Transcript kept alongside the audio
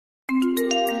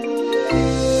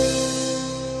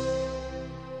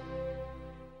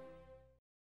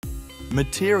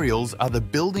Materials are the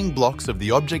building blocks of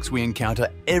the objects we encounter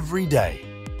every day.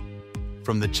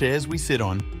 From the chairs we sit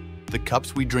on, the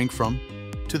cups we drink from,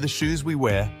 to the shoes we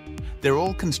wear, they're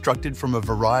all constructed from a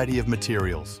variety of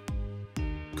materials.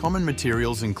 Common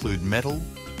materials include metal,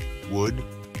 wood,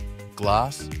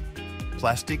 glass,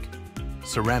 plastic,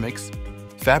 ceramics,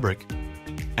 fabric,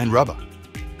 and rubber.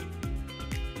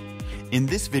 In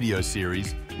this video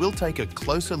series, we'll take a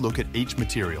closer look at each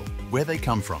material, where they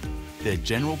come from, their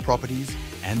general properties,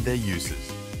 and their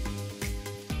uses.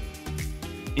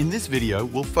 In this video,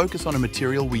 we'll focus on a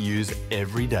material we use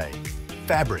every day: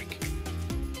 fabric.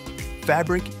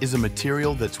 Fabric is a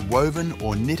material that's woven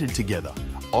or knitted together,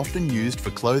 often used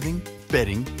for clothing,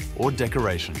 bedding, or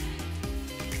decoration.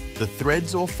 The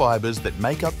threads or fibers that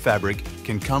make up fabric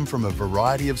can come from a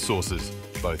variety of sources,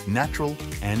 both natural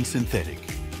and synthetic.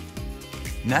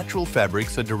 Natural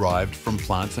fabrics are derived from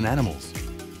plants and animals.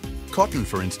 Cotton,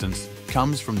 for instance,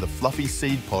 comes from the fluffy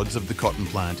seed pods of the cotton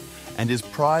plant and is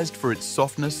prized for its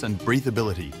softness and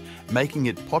breathability, making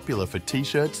it popular for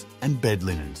t-shirts and bed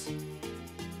linens.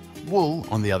 Wool,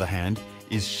 on the other hand,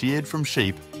 is sheared from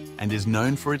sheep and is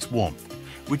known for its warmth,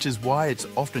 which is why it's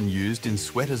often used in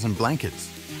sweaters and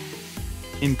blankets.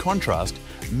 In contrast,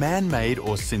 man-made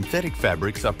or synthetic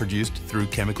fabrics are produced through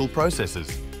chemical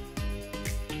processes.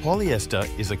 Polyester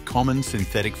is a common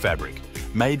synthetic fabric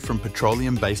made from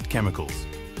petroleum-based chemicals.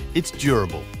 It's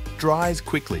durable, dries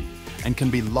quickly, and can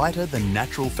be lighter than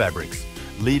natural fabrics,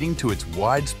 leading to its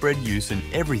widespread use in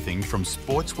everything from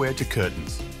sportswear to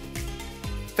curtains.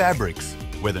 Fabrics,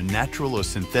 whether natural or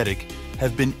synthetic,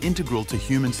 have been integral to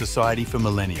human society for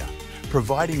millennia,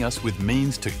 providing us with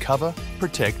means to cover,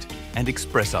 protect, and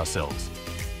express ourselves.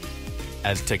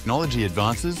 As technology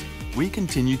advances, we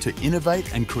continue to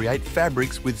innovate and create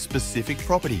fabrics with specific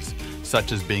properties,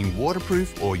 such as being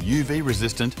waterproof or UV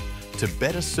resistant, to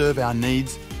better serve our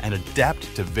needs and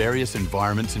adapt to various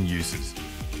environments and uses.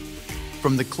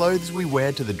 From the clothes we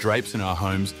wear to the drapes in our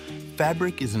homes,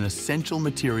 fabric is an essential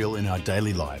material in our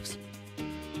daily lives.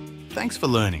 Thanks for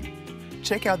learning.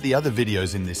 Check out the other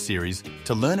videos in this series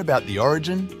to learn about the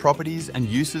origin, properties, and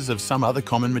uses of some other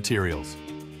common materials.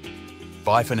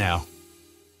 Bye for now.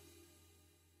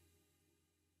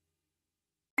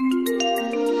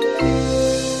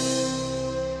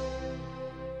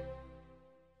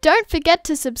 Don't forget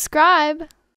to subscribe.